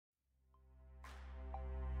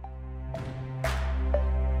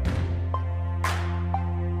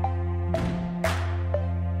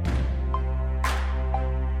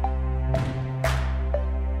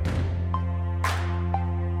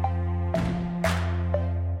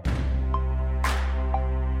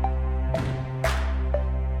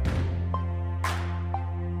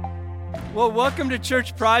Well, welcome to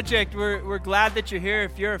Church Project. We're glad that you're here.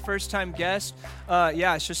 If you're a first-time guest,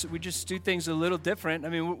 we just do things a little different. I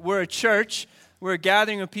mean, we're a church. We're a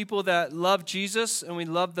gathering of people that love Jesus, and we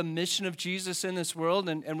love the mission of Jesus in this world,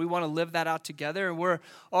 and we want to live that out together. And we're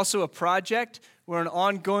also a project. We're an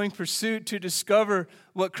ongoing pursuit to discover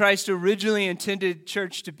what Christ originally intended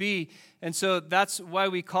church to be. And so that's why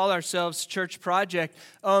we call ourselves Church Project.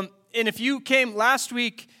 And if you came last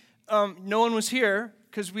week, no one was here,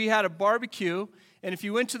 because we had a barbecue, and if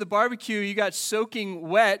you went to the barbecue, you got soaking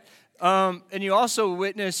wet, and you also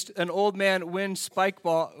witnessed an old man win spike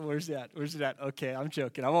ball. Where's that? Okay, I'm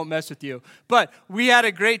joking. I won't mess with you. But we had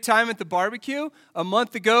a great time at the barbecue. A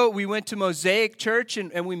month ago, we went to Mosaic Church,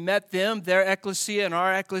 and we met them, their ecclesia and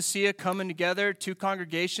our ecclesia coming together, two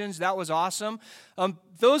congregations. That was awesome.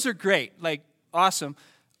 Those are great, awesome.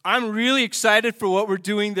 I'm really excited for what we're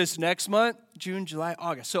doing this next month, June, July,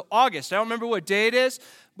 August. So August, I don't remember what day it is,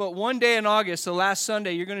 but one day in August, the last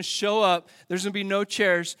Sunday, you're going to show up. There's going to be no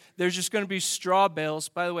chairs. There's just going to be straw bales.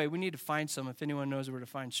 By the way, we need to find some if anyone knows where to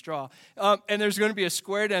find straw. And there's going to be a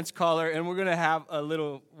square dance collar, and we're going to have a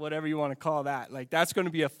little, whatever you want to call that. That's going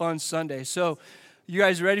to be a fun Sunday. So you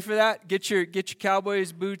guys ready for that? Get your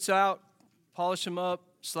Cowboys boots out, polish them up,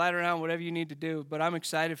 slide around, whatever you need to do. But I'm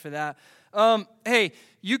excited for that. Hey,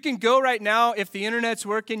 you can go right now, if the internet's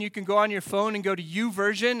working, you can go on your phone and go to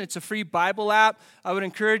YouVersion. It's a free Bible app. I would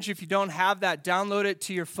encourage you, if you don't have that, download it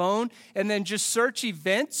to your phone, and then just search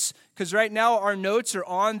events, because right now our notes are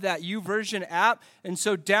on that YouVersion app, and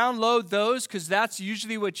so download those, because that's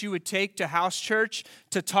usually what you would take to house church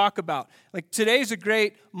to talk about. Today's a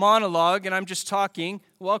great monologue, and I'm just talking,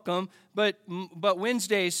 welcome, but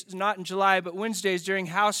Wednesdays, not in July, but Wednesdays during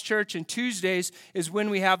house church and Tuesdays is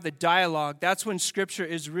when we have the dialogue. That's when Scripture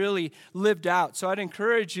is really lived out. So I'd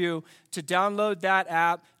encourage you to download that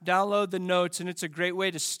app, download the notes, and it's a great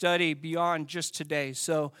way to study beyond just today.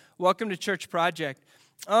 So welcome to Church Project.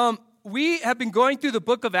 We have been going through the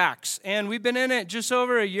book of Acts, and we've been in it just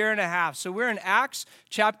over a year and a half. So we're in Acts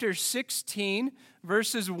chapter 16,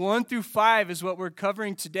 verses 1 through 5 is what we're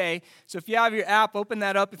covering today. So if you have your app, open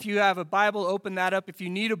that up. If you have a Bible, open that up. If you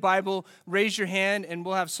need a Bible, raise your hand, and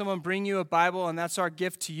we'll have someone bring you a Bible, and that's our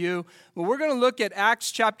gift to you. But we're going to look at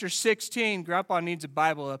Acts chapter 16. Grandpa needs a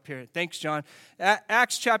Bible up here. Thanks, John.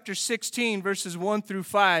 Acts chapter 16, verses 1 through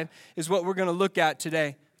 5 is what we're going to look at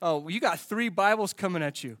today. Oh, you got 3 Bibles coming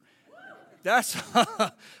at you. That's,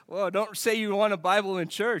 well, don't say you want a Bible in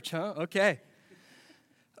church, huh? Okay.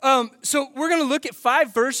 So we're going to look at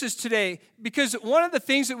 5 verses today, because one of the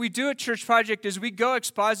things that we do at Church Project is we go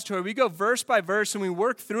expository. We go verse by verse and we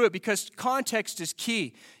work through it, because context is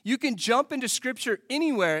key. You can jump into Scripture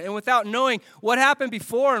anywhere, and without knowing what happened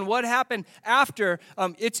before and what happened after,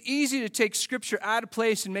 it's easy to take Scripture out of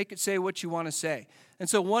place and make it say what you want to say. And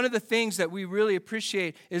so one of the things that we really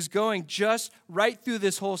appreciate is going just right through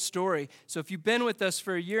this whole story. So if you've been with us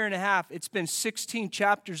for a year and a half, it's been 16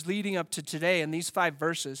 chapters leading up to today in these 5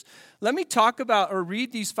 verses. Let me talk about or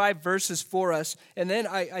read these 5 verses for us, and then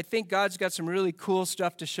I think God's got some really cool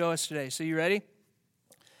stuff to show us today. So you ready?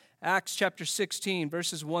 Acts chapter 16,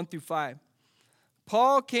 verses 1 through 5.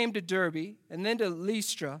 Paul came to Derbe and then to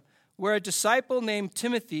Lystra, where a disciple named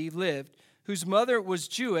Timothy lived, whose mother was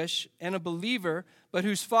Jewish and a believer, but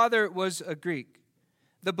whose father was a Greek.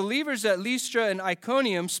 The believers at Lystra and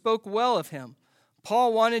Iconium spoke well of him.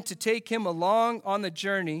 Paul wanted to take him along on the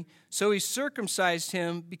journey, so he circumcised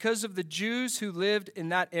him because of the Jews who lived in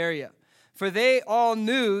that area, for they all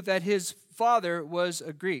knew that his father was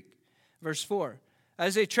a Greek. Verse 4,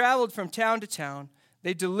 as they traveled from town to town,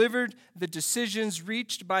 they delivered the decisions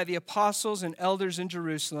reached by the apostles and elders in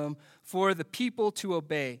Jerusalem for the people to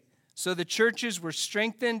obey. So the churches were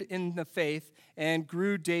strengthened in the faith and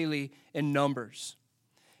grew daily in numbers.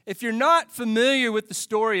 If you're not familiar with the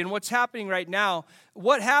story and what's happening right now,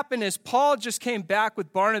 what happened is Paul just came back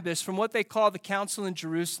with Barnabas from what they call the Council in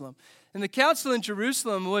Jerusalem. And the Council in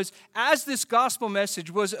Jerusalem was, as this gospel message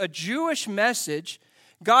was a Jewish message,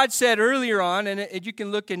 God said earlier on, and you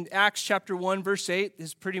can look in Acts chapter 1, verse 8,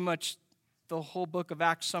 is pretty much the whole book of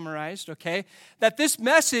Acts summarized, okay? That this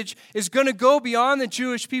message is going to go beyond the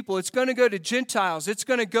Jewish people. It's going to go to Gentiles. It's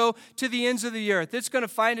going to go to the ends of the earth. It's going to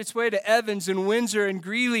find its way to Evans and Windsor and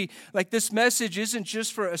Greeley. This message isn't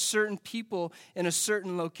just for a certain people in a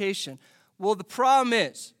certain location. Well, the problem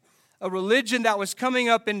is, a religion that was coming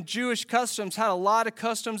up in Jewish customs had a lot of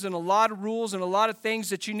customs and a lot of rules and a lot of things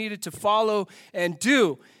that you needed to follow and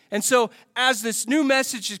do. And so as this new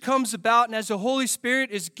message comes about and as the Holy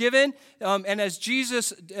Spirit is given and as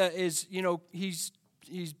Jesus is, he's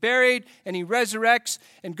he's buried, and he resurrects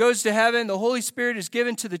and goes to heaven. The Holy Spirit is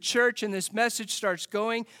given to the church, and this message starts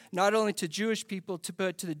going not only to Jewish people,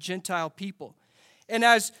 but to the Gentile people. And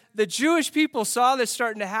as the Jewish people saw this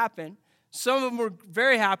starting to happen, some of them were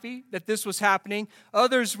very happy that this was happening.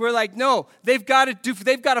 Others were like, no, they've got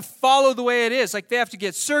to follow the way it is. Like they have to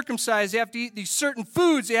get circumcised, they have to eat these certain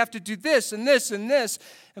foods, they have to do this and this and this.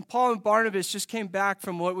 And Paul and Barnabas just came back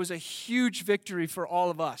from what was a huge victory for all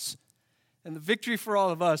of us. And the victory for all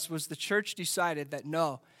of us was the church decided that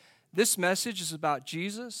no, this message is about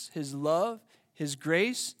Jesus, his love, his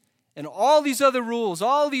grace, and all these other rules,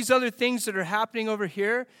 all these other things that are happening over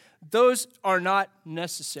here, those are not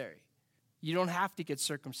necessary. You don't have to get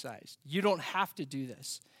circumcised. You don't have to do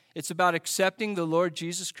this. It's about accepting the Lord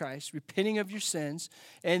Jesus Christ, repenting of your sins,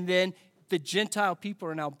 and then the Gentile people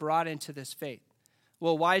are now brought into this faith.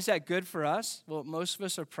 Well, why is that good for us? Well, most of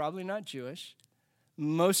us are probably not Jewish.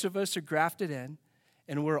 Most of us are grafted in,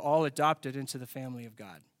 and we're all adopted into the family of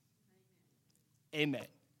God. Amen.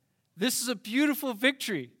 This is a beautiful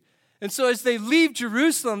victory. And so as they leave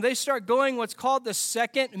Jerusalem, they start going what's called the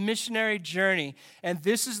second missionary journey. And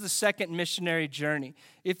this is the second missionary journey.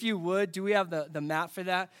 If you would, do we have the map for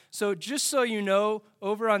that? So just so you know,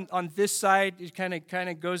 over on this side, it kind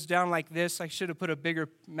of goes down like this. I should have put a bigger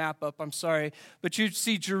map up, I'm sorry. But you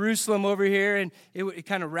see Jerusalem over here, and it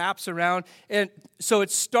kind of wraps around. And so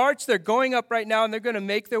it starts, they're going up right now, and they're going to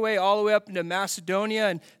make their way all the way up into Macedonia.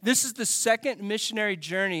 And this is the second missionary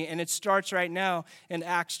journey, and it starts right now in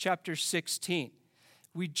Acts chapter 16.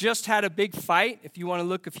 We just had a big fight, if you want to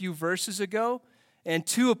look a few verses ago. And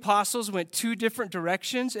two apostles went two different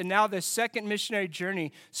directions, and now the second missionary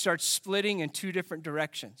journey starts splitting in two different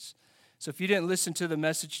directions. So if you didn't listen to the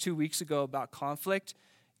message 2 weeks ago about conflict,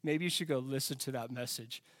 maybe you should go listen to that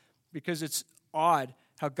message, because it's odd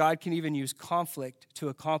how God can even use conflict to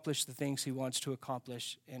accomplish the things he wants to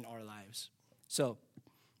accomplish in our lives. So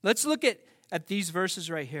let's look at these verses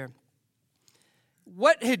right here.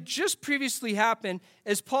 What had just previously happened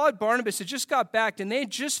is Paul and Barnabas had just got back, and they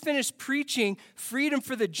had just finished preaching freedom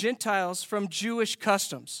for the Gentiles from Jewish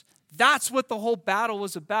customs. That's what the whole battle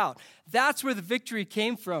was about. That's where the victory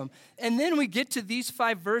came from. And then we get to these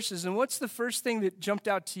 5 verses, and what's the first thing that jumped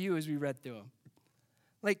out to you as we read through them?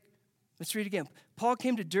 Let's read again. Paul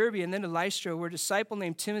came to Derbe and then to Lystra, where a disciple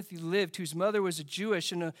named Timothy lived, whose mother was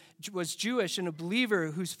Jewish and a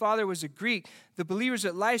believer, whose father was a Greek. The believers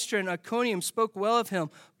at Lystra and Iconium spoke well of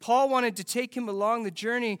him. Paul wanted to take him along the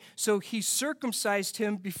journey, so he circumcised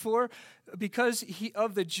him because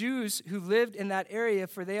of the Jews who lived in that area,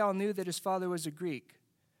 for they all knew that his father was a Greek.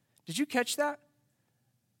 Did you catch that?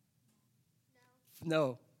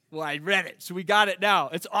 No. Well, I read it, so we got it now.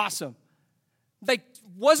 It's awesome.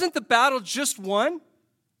 Wasn't the battle just won?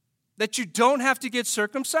 That you don't have to get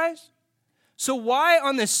circumcised? So why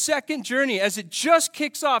on the second journey, as it just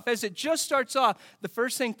kicks off, as it just starts off, the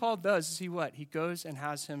first thing Paul does is he goes and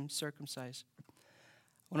has him circumcised.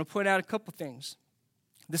 I want to point out a couple things.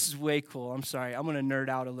 This is way cool. I'm sorry. I'm going to nerd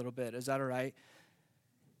out a little bit. Is that all right?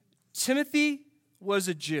 Timothy was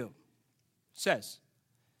a Jew, it says.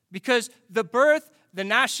 Because the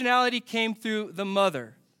nationality came through the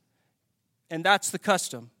mother. And that's the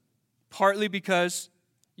custom, partly because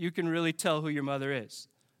you can really tell who your mother is.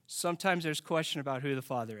 Sometimes there's question about who the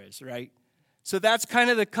father is, right? So that's kind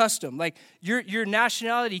of the custom. Like your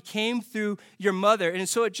nationality came through your mother. And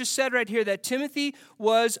so it just said right here that Timothy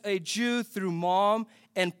was a Jew through mom,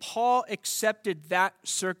 and Paul accepted that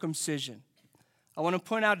circumcision. I want to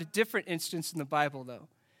point out a different instance in the Bible, though,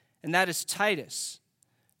 and that is Titus.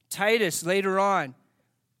 Titus, later on,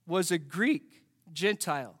 was a Greek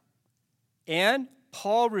Gentile. And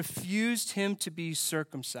Paul refused him to be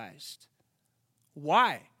circumcised.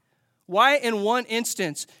 Why? Why in one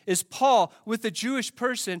instance is Paul with a Jewish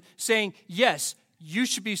person saying, yes, you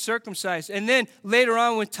should be circumcised? And then later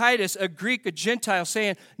on with Titus, a Greek, a Gentile,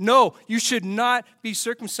 saying, no, you should not be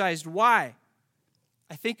circumcised. Why?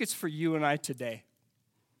 I think it's for you and I today.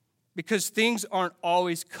 Because things aren't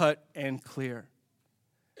always cut and clear.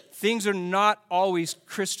 Things are not always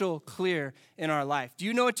crystal clear in our life. Do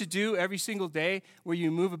you know what to do every single day where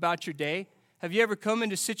you move about your day? Have you ever come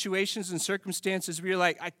into situations and circumstances where you're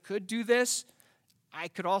like, I could do this, I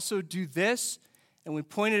could also do this? And we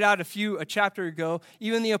pointed out a chapter ago,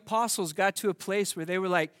 even the apostles got to a place where they were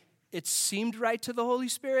like, it seemed right to the Holy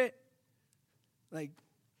Spirit. Like,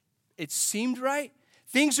 it seemed right.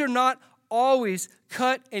 Things are not always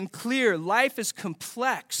cut and clear. Life is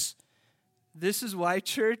complex. This is why,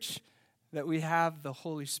 church, that we have the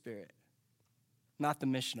Holy Spirit, not the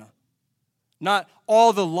Mishnah, Not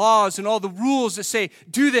all the laws and all the rules that say,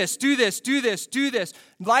 do this, do this, do this, do this.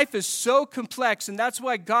 Life is so complex, and that's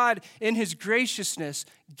why God, in his graciousness,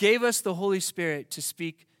 gave us the Holy Spirit to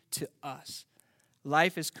speak to us.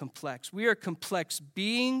 Life is complex. We are complex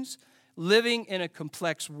beings living in a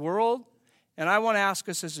complex world, and I want to ask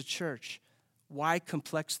us as a church, why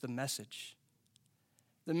complex the message?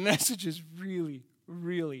 The message is really,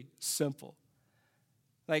 really simple.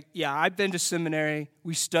 Like, yeah, I've been to seminary.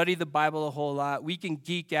 We study the Bible a whole lot. We can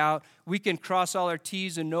geek out. We can cross all our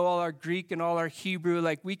T's and know all our Greek and all our Hebrew.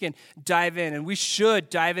 Like, we can dive in, and we should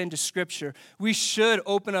dive into Scripture. We should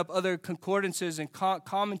open up other concordances and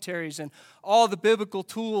commentaries and all the biblical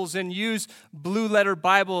tools and use Blue Letter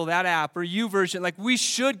Bible, that app, or YouVersion. Like, we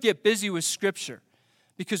should get busy with Scripture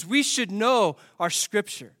because we should know our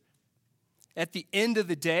Scripture. At the end of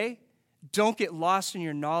the day, don't get lost in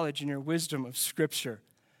your knowledge and your wisdom of Scripture.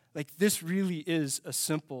 Like, this really is a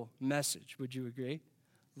simple message. Would you agree?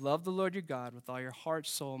 Love the Lord your God with all your heart,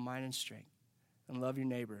 soul, mind, and strength, and love your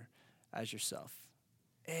neighbor as yourself.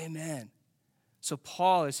 Amen. So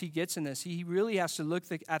Paul, as he gets in this, he really has to look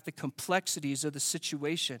at the complexities of the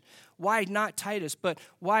situation. Why not Titus? But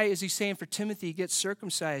why is he saying for Timothy, get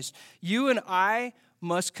circumcised? You and I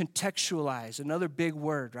must contextualize, another big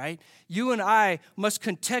word, right? You and I must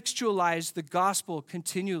contextualize the gospel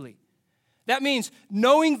continually. That means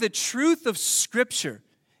knowing the truth of Scripture,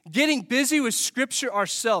 getting busy with Scripture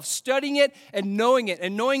ourselves, studying it and knowing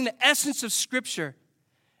the essence of Scripture,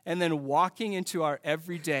 and then walking into our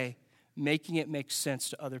everyday, making it make sense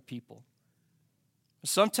to other people.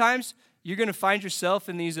 Sometimes you're going to find yourself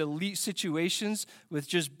in these elite situations with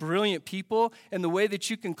just brilliant people, and the way that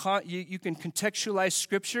you can contextualize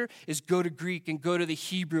Scripture is go to Greek and go to the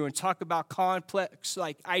Hebrew and talk about complex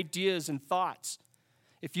like ideas and thoughts.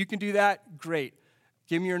 If you can do that, great.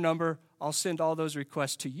 Give me your number. I'll send all those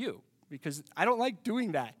requests to you because I don't like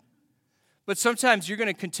doing that. But sometimes you're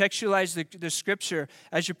going to contextualize the Scripture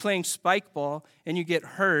as you're playing spike ball and you get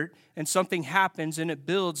hurt and something happens and it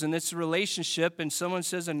builds and it's a relationship and someone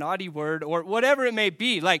says a naughty word or whatever it may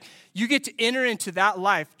be. Like, you get to enter into that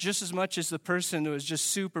life just as much as the person who was just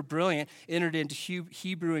super brilliant entered into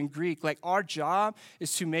Hebrew and Greek. Like, our job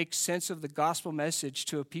is to make sense of the gospel message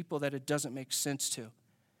to a people that it doesn't make sense to.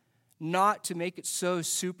 Not to make it so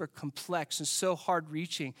super complex and so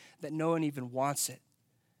hard-reaching that no one even wants it.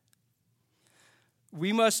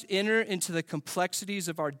 We must enter into the complexities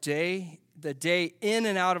of our day, the day in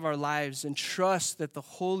and out of our lives, and trust that the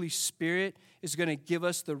Holy Spirit is going to give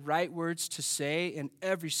us the right words to say in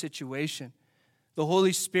every situation. The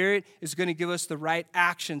Holy Spirit is going to give us the right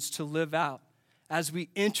actions to live out as we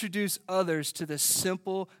introduce others to this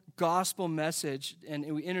simple gospel message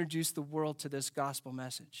and we introduce the world to this gospel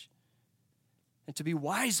message. And to be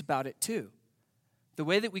wise about it too. The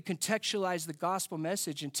way that we contextualize the gospel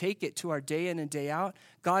message and take it to our day in and day out,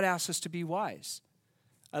 God asks us to be wise.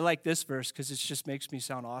 I like this verse because it just makes me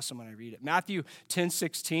sound awesome when I read it. Matthew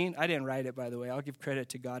 10:16. I didn't write it, by the way. I'll give credit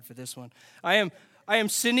to God for this one. I am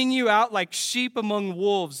sending you out like sheep among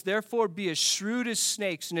wolves. Therefore be as shrewd as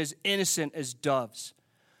snakes and as innocent as doves.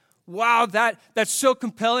 Wow, that's so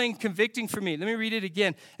compelling, convicting for me. Let me read it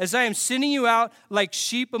again. As I am sending you out like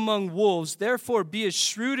sheep among wolves, therefore be as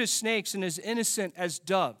shrewd as snakes and as innocent as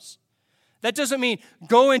doves. That doesn't mean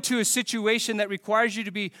go into a situation that requires you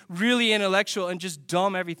to be really intellectual and just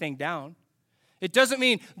dumb everything down. It doesn't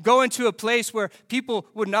mean go into a place where people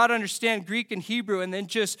would not understand Greek and Hebrew and then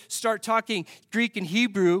just start talking Greek and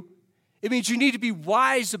Hebrew. It means you need to be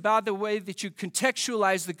wise about the way that you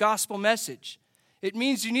contextualize the gospel message. It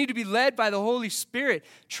means you need to be led by the Holy Spirit,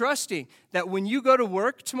 trusting that when you go to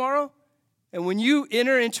work tomorrow and when you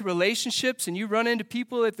enter into relationships and you run into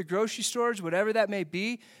people at the grocery stores, whatever that may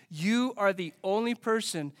be, you are the only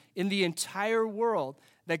person in the entire world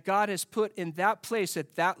that God has put in that place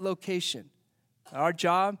at that location. Our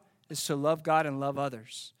job is to love God and love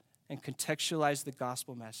others and contextualize the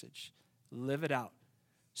gospel message. Live it out,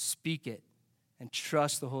 speak it, and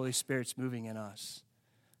trust the Holy Spirit's moving in us.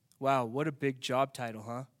 Wow, what a big job title,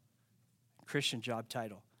 huh? Christian job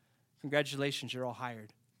title. Congratulations, you're all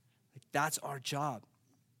hired. Like, that's our job.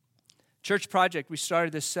 Church Project, we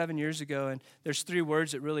started this 7 years ago, and there's 3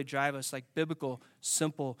 words that really drive us, like biblical,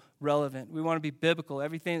 simple, relevant. We want to be biblical,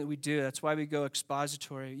 everything that we do. That's why we go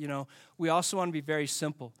expository. You know, we also want to be very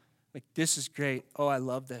simple. Like, this is great. Oh, I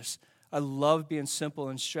love this. I love being simple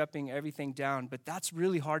and stripping everything down, but that's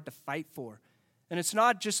really hard to fight for. And it's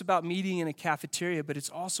not just about meeting in a cafeteria, but it's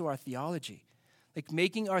also our theology. Like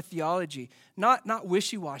making our theology not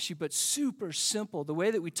wishy-washy, but super simple. The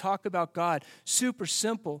way that we talk about God, super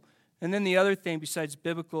simple. And then the other thing besides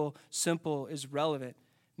biblical, simple, is relevant.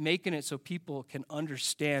 making it so people can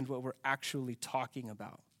understand what we're actually talking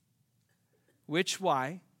about. Which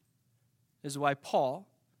is why Paul,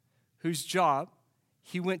 whose job,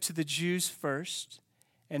 he went to the Jews first.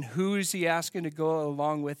 And who is he asking to go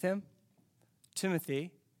along with him?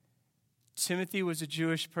 Timothy. Timothy was a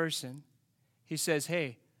Jewish person. He says,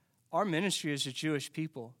 hey, our ministry is a Jewish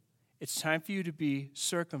people. It's time for you to be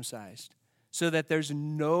circumcised so that they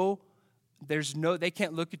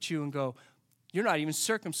can't look at you and go, you're not even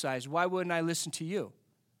circumcised. Why wouldn't I listen to you?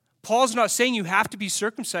 Paul's not saying you have to be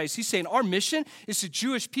circumcised. He's saying our mission is to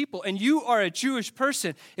Jewish people, and you are a Jewish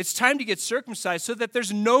person. It's time to get circumcised so that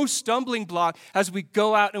there's no stumbling block as we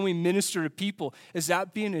go out and we minister to people. Is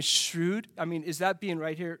that being as shrewd? Is that being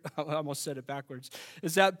right here? I almost said it backwards.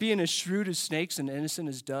 Is that being as shrewd as snakes and innocent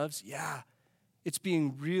as doves? Yeah, it's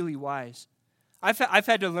being really wise. I've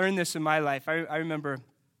had to learn this in my life. I remember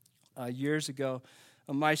years ago,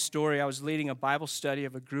 my story, I was leading a Bible study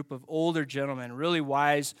of a group of older gentlemen, really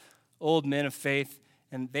wise old men of faith,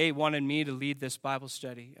 and they wanted me to lead this Bible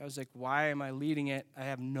study. I was like, why am I leading it? I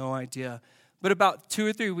have no idea. But about 2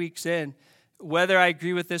 or 3 weeks in, whether I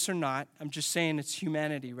agree with this or not, I'm just saying it's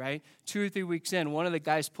humanity, right? 2 or 3 weeks in, one of the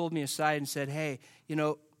guys pulled me aside and said, hey,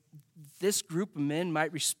 this group of men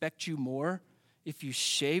might respect you more if you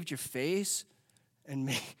shaved your face and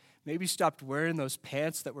maybe stopped wearing those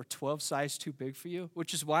pants that were 12 size too big for you,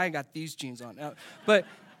 which is why I got these jeans on.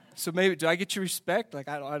 So maybe, do I get your respect? I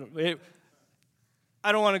don't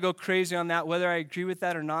want to go crazy on that, whether I agree with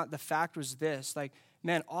that or not. The fact was this,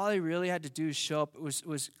 all I really had to do is show up,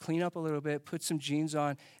 was clean up a little bit, put some jeans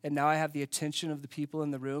on, and now I have the attention of the people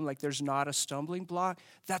in the room. There's not a stumbling block.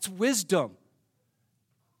 That's wisdom.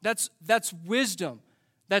 That's wisdom.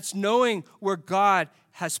 That's knowing where God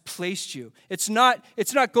has placed you. It's not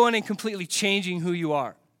going and completely changing who you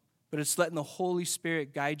are, but it's letting the Holy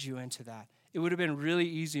Spirit guide you into that. It would have been really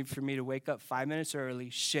easy for me to wake up 5 minutes early,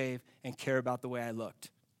 shave, and care about the way I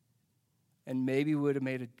looked. And maybe would have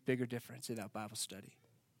made a bigger difference in that Bible study.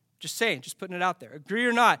 Just saying, just putting it out there. Agree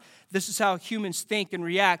or not, this is how humans think and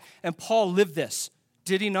react, and Paul lived this.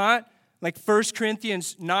 Did he not? 1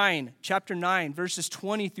 Corinthians 9, chapter 9, verses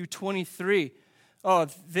 20 through 23.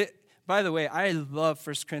 By the way, I love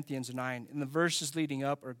 1 Corinthians 9, and the verses leading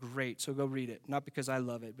up are great, so go read it. Not because I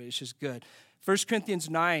love it, but it's just good. 1 Corinthians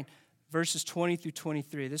 9, verses 20 through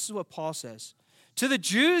 23. This is what Paul says. To the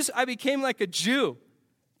Jews, I became like a Jew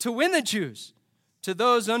to win the Jews. To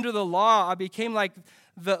those under the law, I became like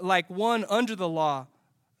one under the law,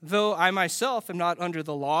 though I myself am not under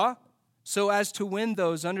the law, so as to win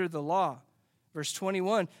those under the law. Verse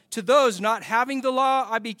 21, to those not having the law,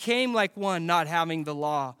 I became like one not having the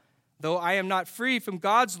law, though I am not free from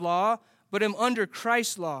God's law, but am under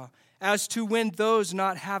Christ's law, as to win those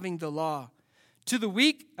not having the law. To the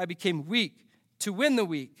weak, I became weak, to win the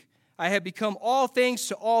weak. I have become all things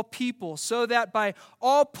to all people, so that by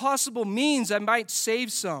all possible means I might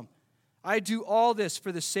save some. I do all this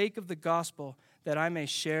for the sake of the gospel, that I may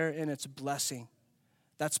share in its blessing.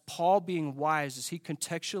 That's Paul being wise as he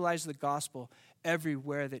contextualized the gospel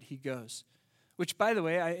everywhere that he goes. Which, by the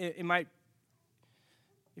way, it might,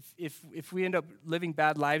 if we end up living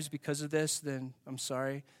bad lives because of this, then I'm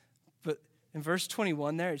sorry. But in verse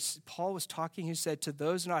 21 there, Paul was talking, he said, to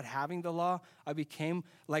those not having the law, I became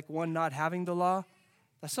like one not having the law.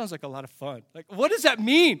 That sounds like a lot of fun. What does that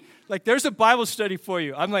mean? There's a Bible study for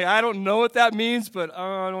you. I'm I don't know what that means, but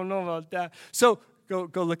I don't know about that. So go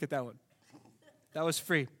look at that one. That was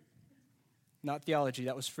free. Not theology,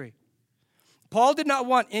 that was free. Paul did not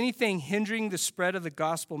want anything hindering the spread of the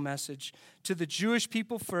gospel message to the Jewish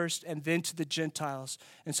people first and then to the Gentiles.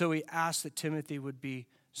 And so he asked that Timothy would be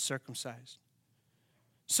circumcised.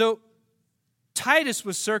 So Titus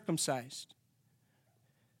was circumcised.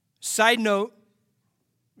 Side note,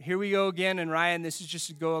 here we go again, and Ryan, this is just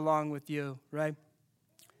to go along with you, right?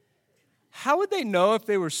 How would they know if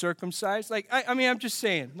they were circumcised? I'm just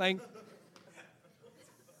saying,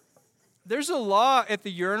 there's a law at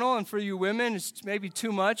the urinal, and for you women, it's maybe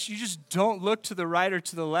too much. You just don't look to the right or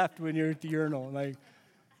to the left when you're at the urinal.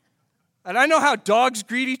 And I know how dogs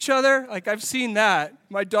greet each other. I've seen that.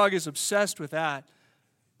 My dog is obsessed with that.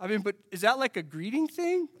 But is that a greeting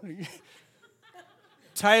thing?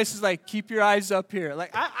 Titus is keep your eyes up here.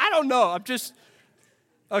 I don't know.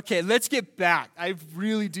 Okay, let's get back. I've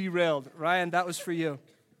really derailed. Ryan, that was for you.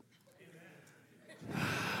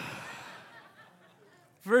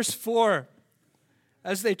 Verse 4,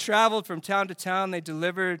 as they traveled from town to town, they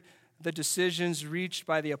delivered the decisions reached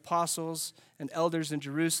by the apostles and elders in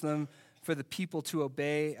Jerusalem for the people to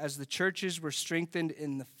obey, as the churches were strengthened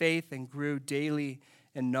in the faith and grew daily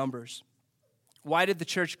in numbers. Why did the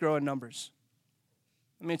church grow in numbers?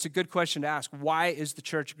 I mean, it's a good question to ask. Why is the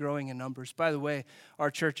church growing in numbers? By the way,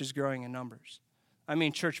 our church is growing in numbers. I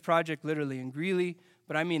mean, Church Project literally in Greeley,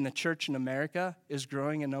 but I mean the church in America is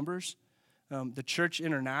growing in numbers. The church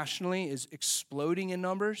internationally is exploding in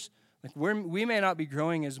numbers. Like we may not be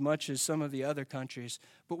growing as much as some of the other countries,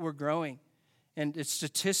 but we're growing. And it's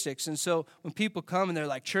statistics. And so when people come and they're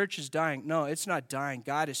like, church is dying. No, it's not dying.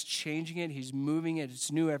 God is changing it. He's moving it. It's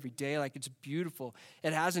new every day. Like, it's beautiful.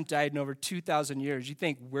 It hasn't died in over 2,000 years. You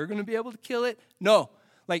think we're going to be able to kill it? No.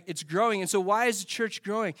 Like, it's growing. And so why is the church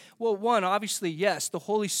growing? Well, one, obviously, yes, the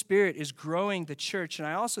Holy Spirit is growing the church. And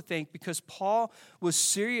I also think because Paul was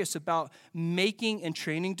serious about making and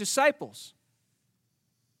training disciples.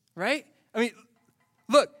 Right? I mean,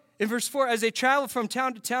 look. In verse 4, as they traveled from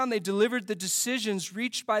town to town, they delivered the decisions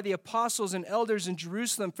reached by the apostles and elders in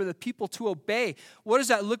Jerusalem for the people to obey. What does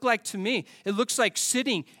that look like to me? It looks like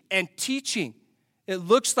sitting and teaching. It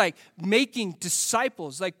looks like making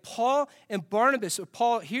disciples. Like Paul and Barnabas, or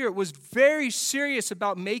Paul here, was very serious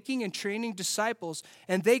about making and training disciples,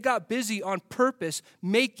 and they got busy on purpose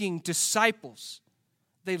making disciples.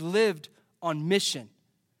 They lived on mission.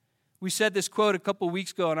 We said this quote a couple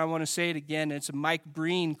weeks ago, and I want to say it again. It's a Mike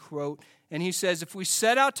Breen quote, and he says, if we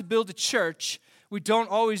set out to build a church, we don't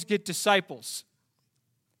always get disciples.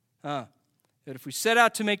 But if we set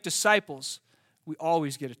out to make disciples, we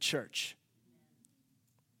always get a church.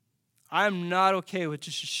 I'm not okay with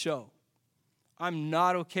just a show. I'm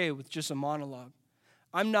not okay with just a monologue.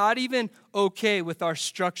 I'm not even okay with our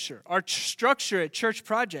structure. Our structure at Church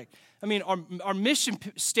Project, I mean, our mission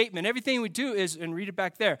statement, everything we do is, and read it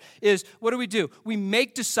back there, is what do? We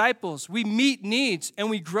make disciples, we meet needs, and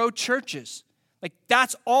we grow churches. Like,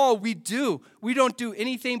 that's all we do. We don't do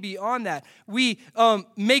anything beyond that. We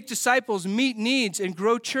make disciples, meet needs, and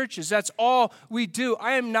grow churches. That's all we do.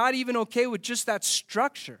 I am not even okay with just that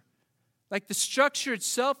structure. Like, the structure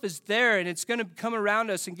itself is there, and it's going to come around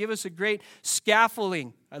us and give us a great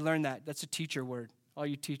scaffolding. I learned that. That's a teacher word. All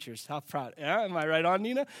you teachers, how proud. Yeah, am I right on,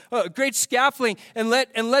 Nina? Oh, great scaffolding, and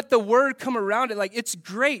let the word come around it. Like, it's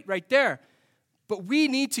great right there. But we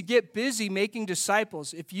need to get busy making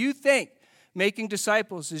disciples. If you think making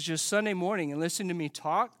disciples is just Sunday morning and listen to me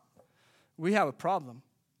talk, we have a problem.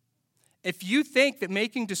 If you think that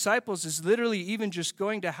making disciples is literally even just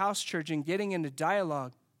going to house church and getting into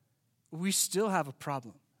dialogue, we still have a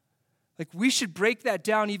problem. Like, we should break that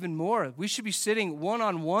down even more. We should be sitting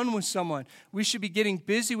one-on-one with someone. We should be getting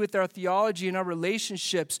busy with our theology and our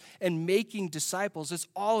relationships and making disciples. It's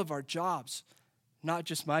all of our jobs, not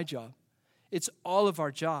just my job. It's all of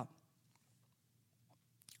our job.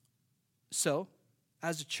 So,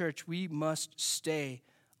 as a church, we must stay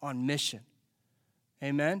on mission.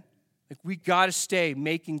 Amen? Like, we got to stay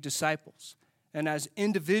making disciples. And as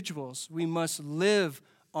individuals, we must live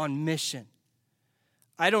on mission.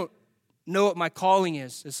 I don't know what my calling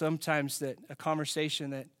is sometimes that a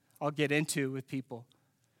conversation that I'll get into with people.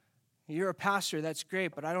 You're a pastor, that's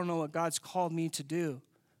great, but I don't know what God's called me to do.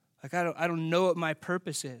 Like, I don't know what my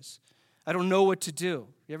purpose is. I don't know what to do.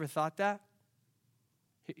 You ever thought that?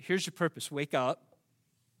 Here's your purpose. Wake up.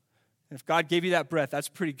 And if God gave you that breath, that's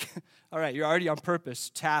pretty good. All right, you're already on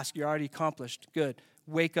purpose. Task, you're already accomplished. Good.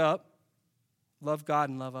 Wake up, love God,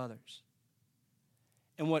 and love others.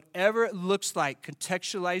 And whatever it looks like,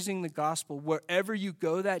 contextualizing the gospel, wherever you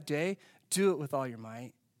go that day, do it with all your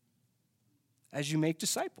might as you make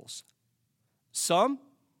disciples. Some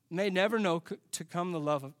may never know to come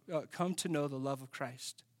to know the love of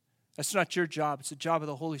Christ. That's not your job. It's the job of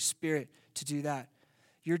the Holy Spirit to do that.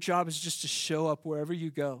 Your job is just to show up wherever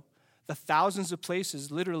you go. The thousands of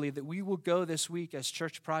places, literally, that we will go this week as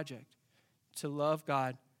Church Project to love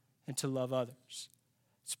God and to love others.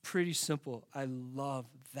 It's pretty simple. I love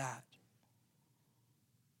that.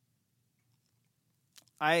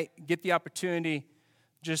 I get the opportunity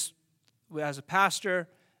just as a pastor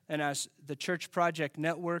and as the Church Project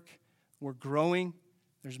Network, we're growing.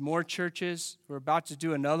 There's more churches. We're about to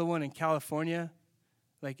do another one in California.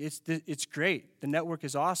 Like, it's great. The network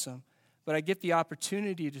is awesome. But I get the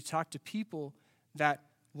opportunity to talk to people that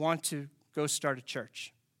want to go start a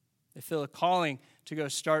church. They feel a calling to go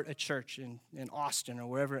start a church in Austin or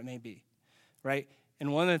wherever it may be, right?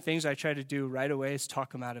 And one of the things I try to do right away is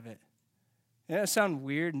talk them out of it. Doesn't that sound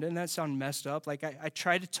weird? And doesn't that sound messed up? Like, I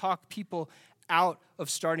try to talk people out of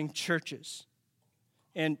starting churches.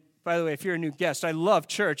 And by the way, if you're a new guest, I love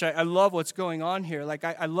church. I love what's going on here. Like,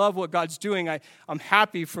 I love what God's doing. I'm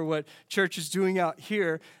happy for what church is doing out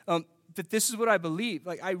here. But this is what I believe.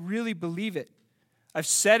 Like, I really believe it. I've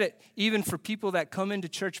said it even for people that come into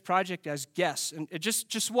Church Project as guests. And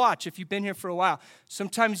just watch if you've been here for a while.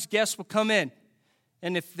 Sometimes guests will come in,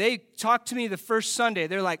 And if they talk to me the first Sunday,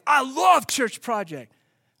 they're like, I love Church Project.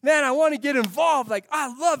 Man, I want to get involved. Like,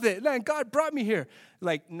 I love it. Man, God brought me here.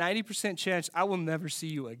 Like 90% chance I will never see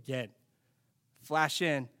you again. Flash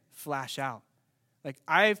in, flash out. Like,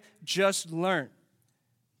 I've just learned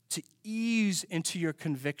to ease into your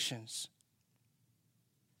convictions.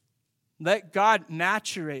 Let God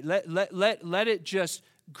maturate. Let it just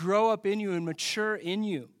grow up in you and mature in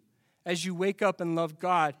you. As you wake up and love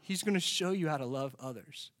God, He's going to show you how to love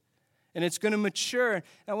others. And it's going to mature.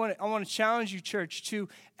 I want to challenge you, church, to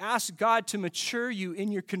ask God to mature you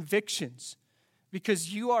in your convictions,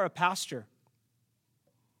 because you are a pastor.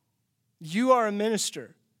 You are a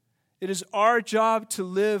minister. It is our job to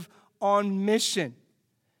live on mission.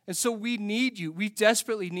 And so we need you. We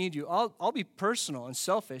desperately need you. I'll be personal and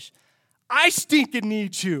selfish. I stinking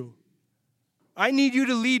need you. I need you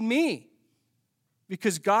to lead me,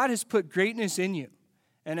 because God has put greatness in you.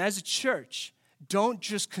 And as a church, don't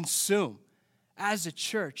just consume. As a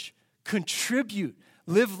church, contribute.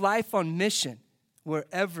 Live life on mission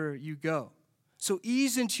wherever you go. So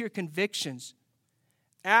ease into your convictions.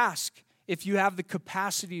 Ask if you have the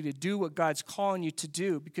capacity to do what God's calling you to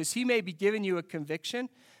do, because He may be giving you a conviction,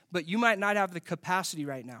 but you might not have the capacity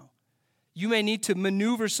right now. You may need to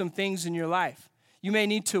maneuver some things in your life. You may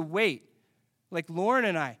need to wait. Like Lauren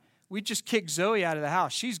and I, we just kicked Zoe out of the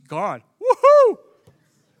house. She's gone. Woohoo!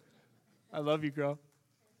 I love you, girl.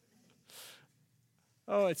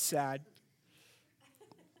 Oh, it's sad.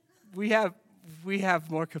 We have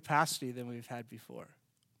more capacity than we've had before.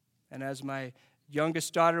 And as my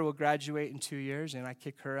youngest daughter will graduate in 2 years and I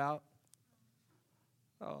kick her out,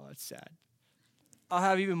 oh, it's sad. I'll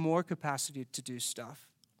have even more capacity to do stuff.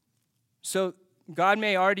 So God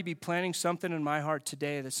may already be planting something in my heart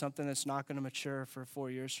today that's something that's not going to mature for 4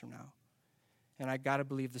 years from now. And I got to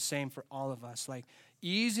believe the same for all of us. Like,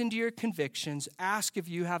 ease into your convictions. Ask if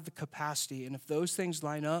you have the capacity. And if those things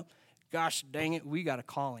line up, gosh dang it, we got a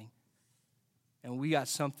calling. And we got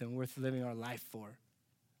something worth living our life for.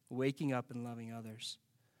 Waking up and loving others.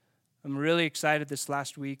 I'm really excited. This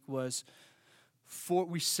last week was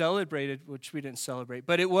we celebrated, which we didn't celebrate,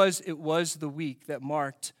 but it was the week that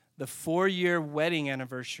marked the 4-year wedding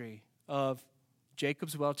anniversary of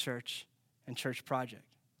Jacob's Well Church and Church Project.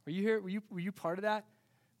 Were you here? Were you part of that?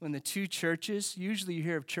 When the two churches, usually you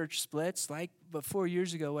hear of church splits, but 4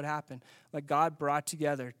 years ago, what happened? Like, God brought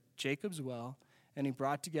together Jacob's Well, and He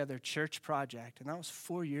brought together Church Project, and that was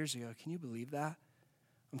 4 years ago. Can you believe that?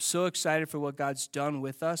 I'm so excited for what God's done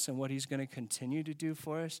with us and what He's going to continue to do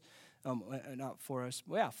for us. For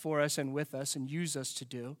us and with us, and use us to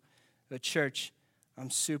do. But church, I'm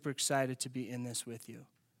super excited to be in this with you.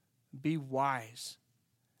 Be wise.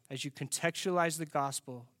 As you contextualize the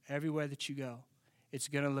gospel everywhere that you go, it's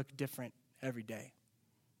going to look different every day.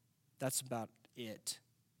 That's about it.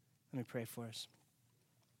 Let me pray for us.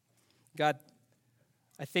 God,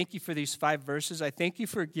 I thank You for these 5 verses. I thank You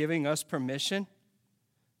for giving us permission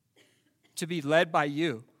to be led by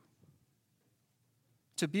You,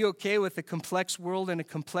 to be okay with a complex world and a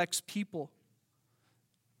complex people,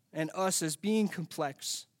 and us as being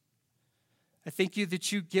complex. I thank You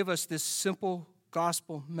that You give us this simple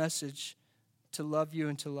gospel message to love You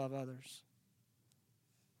and to love others.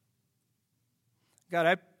 God,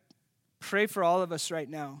 I pray for all of us right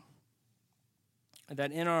now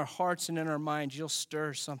that in our hearts and in our minds, You'll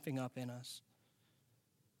stir something up in us.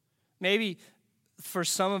 Maybe for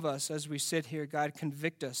some of us, as we sit here, God,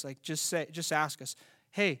 convict us. Like, just ask us,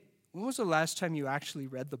 hey, when was the last time you actually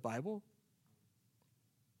read the Bible?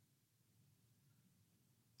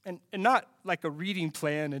 And not like a reading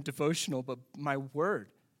plan and devotional, but my word.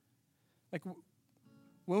 Like,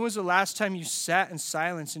 when was the last time you sat in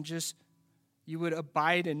silence and just, you would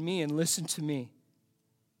abide in Me and listen to Me?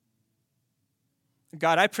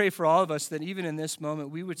 God, I pray for all of us that even in this moment,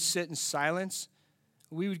 we would sit in silence.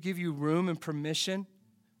 We would give You room and permission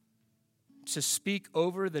to speak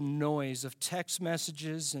over the noise of text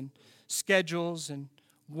messages and schedules and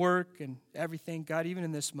work and everything. God, even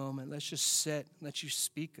in this moment, let's just sit, let You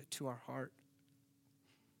speak to our heart.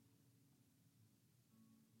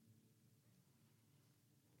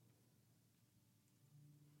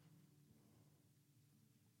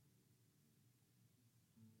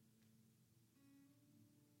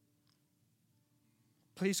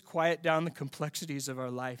 Please quiet down the complexities of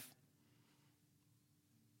our life.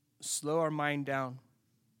 Slow our mind down.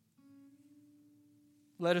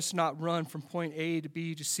 Let us not run from point A to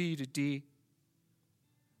B to C to D,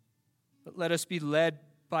 but let us be led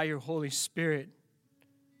by Your Holy Spirit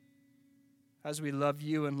as we love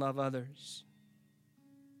You and love others.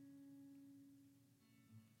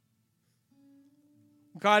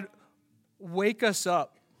 God, wake us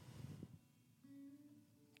up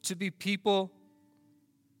to be people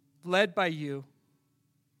led by you.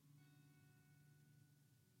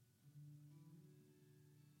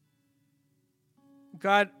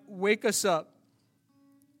 God, wake us up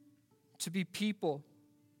to be people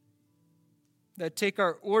that take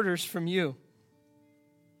our orders from you.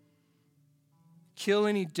 Kill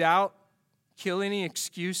any doubt, kill any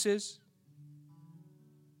excuses,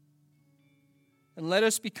 and let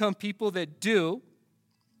us become people that do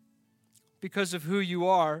because of who you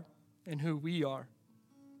are and who we are.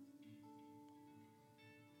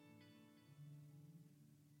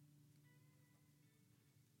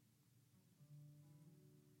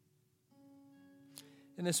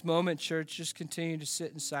 In this moment, church, just continue to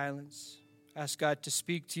sit in silence. Ask God to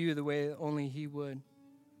speak to you the way that only He would.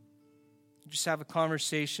 Just have a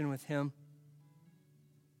conversation with Him.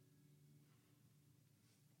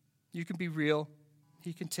 You can be real.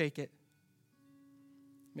 He can take it.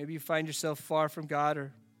 Maybe you find yourself far from God,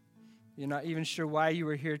 or you're not even sure why you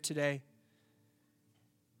were here today.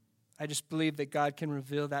 I just believe that God can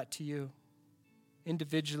reveal that to you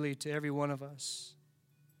individually, to every one of us.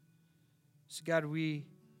 So God, we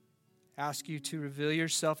ask you to reveal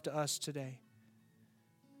yourself to us today.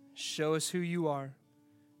 Show us who you are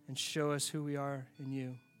and show us who we are in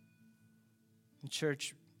you. And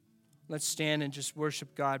church, let's stand and just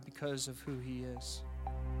worship God because of who He is.